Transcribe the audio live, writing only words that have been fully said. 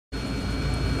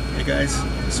Hey guys,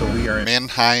 so we are in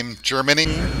Mannheim, Germany,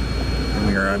 and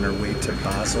we are on our way to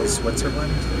Basel,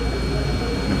 Switzerland,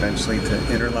 and eventually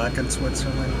to Interlaken,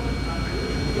 Switzerland.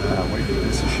 Wait for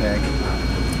Mrs. Shag.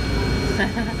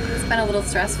 It's been a little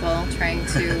stressful trying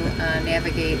to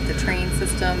navigate the train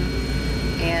system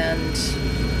and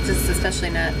just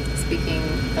especially not speaking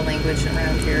the language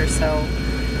around here. So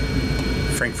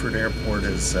Frankfurt Airport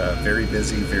is very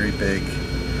busy, very big,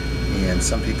 and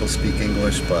some people speak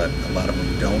English, but a lot of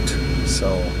them don't.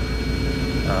 So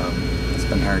it's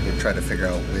been hard to try to figure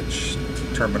out which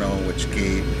terminal, which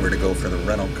gate, where to go for the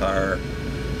rental car,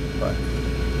 but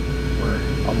we're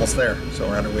almost there. So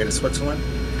we're on our way to Switzerland,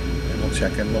 and we'll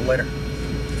check in a little later.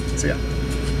 See ya.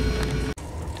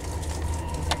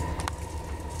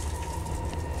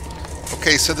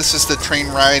 Okay, so this is the train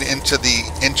ride into the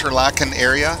Interlaken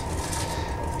area.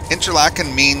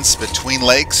 Interlaken means between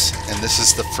lakes, and this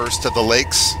is the first of the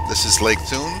lakes. This is Lake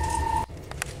Thun.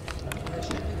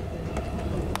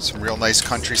 Some real nice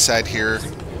countryside here.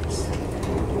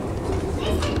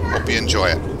 Hope you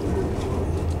enjoy it.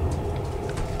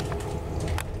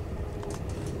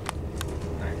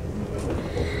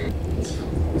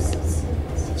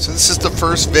 So this is the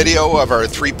first video of our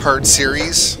three-part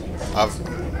series of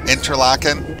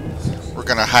Interlaken. We're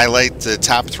going to highlight the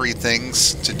top 3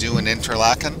 things to do in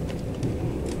Interlaken.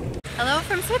 hello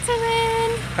from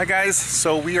Switzerland. Hi guys,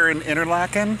 so we are in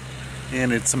Interlaken,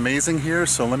 and it's amazing here,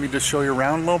 so let me just show you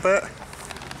around a little bit.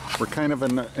 We're kind of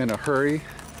in a hurry.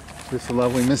 Here's the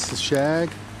lovely Mrs. Shag.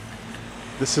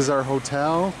 This is our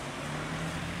hotel,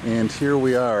 and here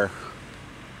we are.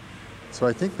 So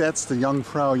I think that's the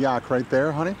Jungfrau Joch right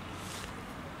there, honey?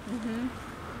 Mm-hmm.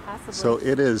 Possibly. So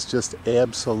it is just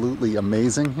absolutely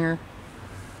amazing here.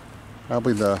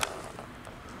 Probably one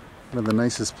of the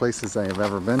nicest places I have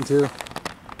ever been to.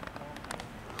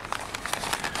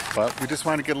 But we just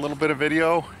want to get a little bit of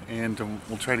video, and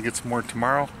we'll try to get some more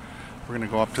tomorrow. We're going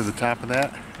to go up to the top of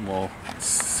that, and we'll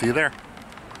see you there.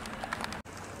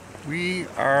 We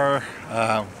are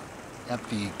at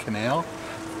the canal,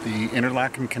 the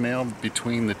Interlaken Canal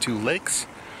between the 2 lakes.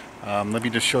 Let me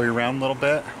just show you around a little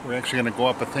bit. We're actually going to go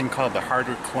up a thing called the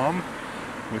Harder Kulm,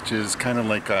 which is kind of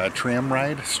like a tram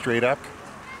ride straight up.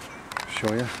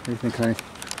 Show you. What do you think, honey?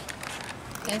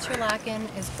 Interlaken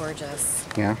is gorgeous.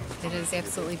 Yeah. It is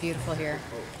absolutely beautiful here.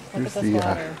 Look Here's at this the,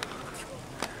 water.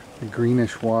 The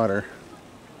greenish water.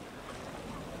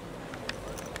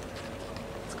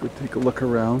 Let's go take a look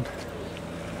around.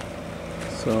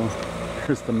 So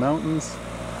here's the mountains.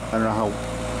 I don't know how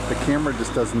the camera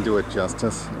just doesn't do it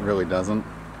justice. It really doesn't.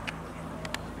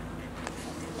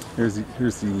 Here's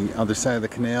the other side of the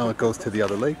canal. It goes to the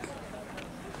other lake.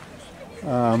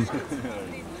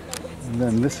 And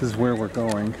then this is where we're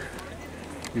going.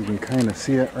 You can kind of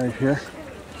see it right here.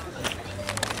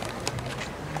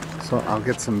 So I'll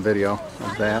get some video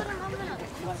of that.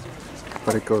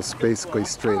 But it goes basically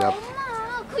straight up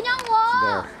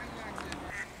there.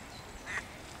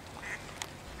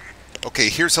 Okay,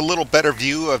 here's a little better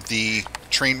view of the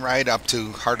train ride up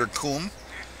to Harder Kulm.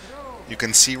 You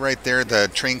can see right there the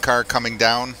train car coming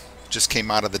down, just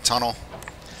came out of the tunnel.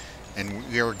 And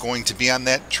we are going to be on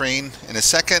that train in a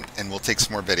second, and we'll take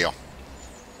some more video.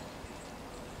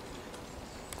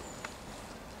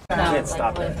 You can't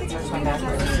stop it. But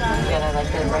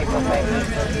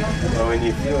when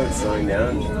you feel it slowing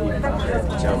down, you have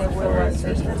to jump before it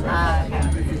starts to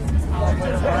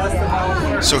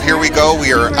So here we go,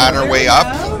 we are on our way up.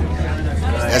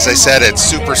 As I said, it's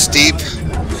super steep.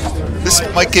 This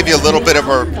might give you a little bit of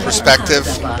a perspective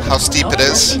how steep it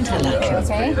is. Die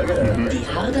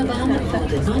Harderbahn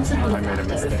wurde 1900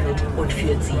 und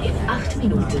führt sie in 8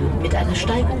 Minuten mit einer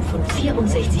Steigung von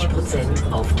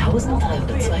 64% auf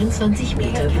 1322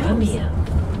 Meter über Meer.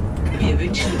 Wir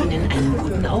wünschen Ihnen einen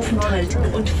guten Aufenthalt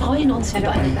und freuen uns über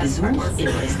einen Besuch im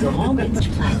Restaurant mit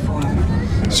Plattform.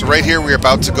 So right here we're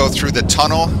about to go through the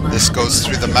tunnel. This goes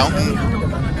through the mountain.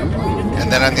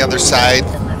 And then on the other side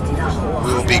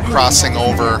we will be crossing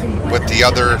over with the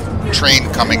other train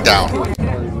coming down.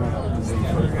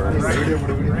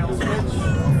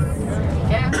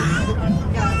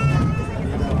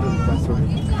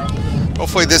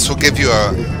 Hopefully this will give you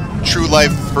a true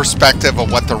life perspective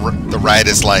of what the ride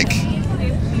is like.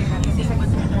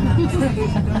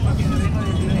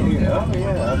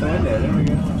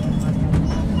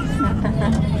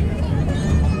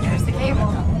 There's the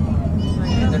cable.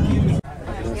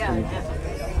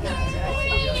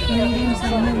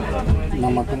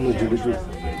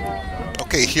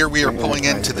 Okay, here we are pulling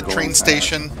into the train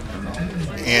station,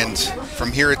 and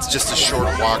from here it's just a short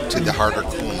walk to the Harder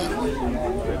Kulm.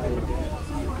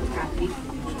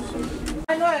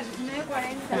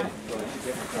 Oh,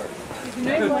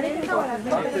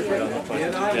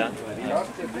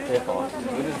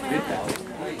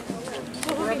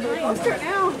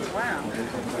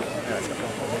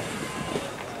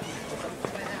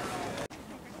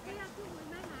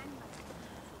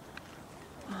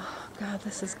 God,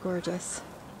 this is gorgeous.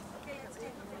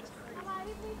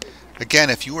 Again,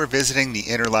 if you are visiting the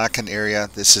Interlaken area,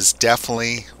 this is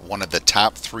definitely one of the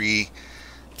top 3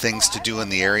 things to do in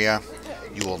the area.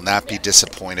 You will not be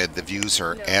disappointed. The views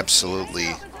are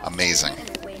absolutely amazing,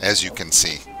 as you can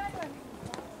see.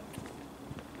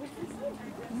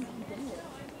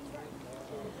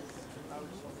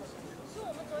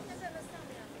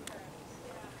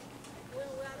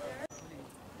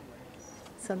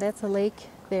 So that's a lake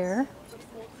there.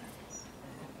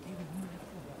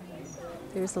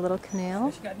 There's a little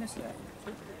canal.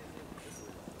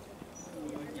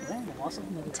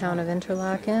 The town of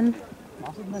Interlaken.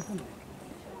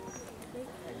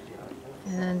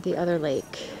 And the other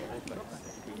lake.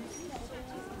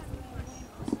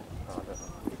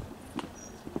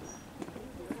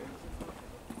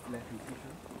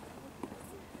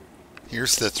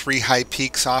 Here's the 3 high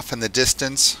peaks off in the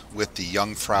distance, with the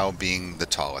Jungfrau being the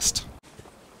tallest.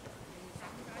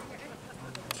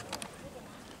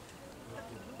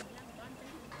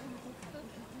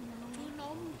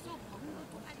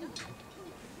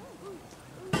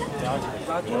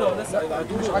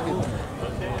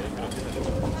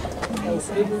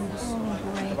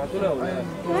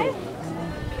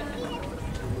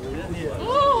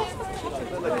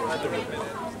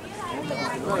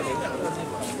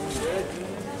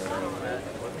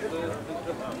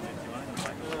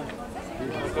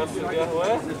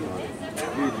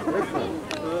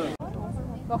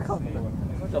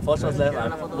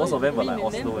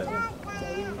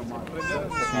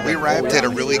 We arrived at a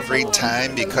really great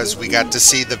time because we got to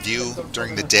see the view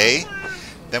during the day.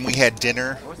 Then we had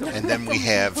dinner, and then we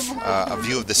have a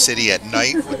view of the city at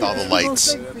night with all the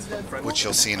lights, which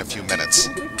you'll see in a few minutes.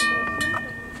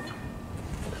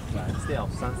 Instead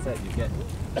of sunset, you get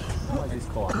what is this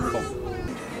called?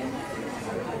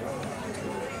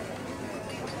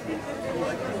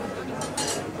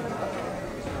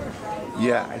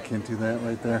 Yeah, I can't do that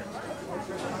right there.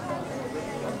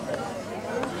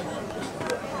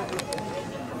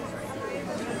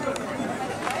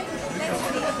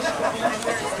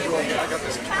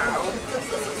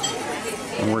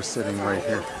 And we're sitting right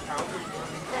here.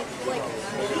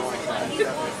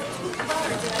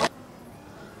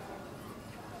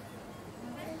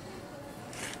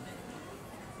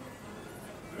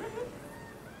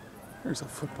 There's a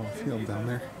football field down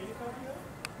there.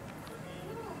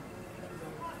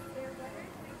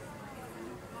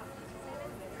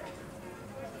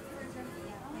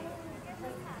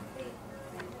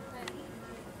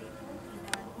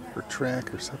 Or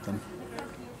track or something.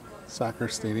 Soccer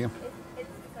stadium.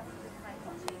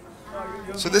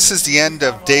 So this is the end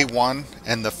of day 1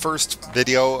 and the first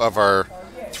video of our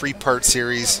 3-part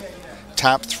series,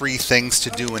 Top 3 Things to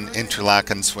Do in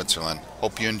Interlaken, Switzerland.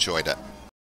 Hope you enjoyed it.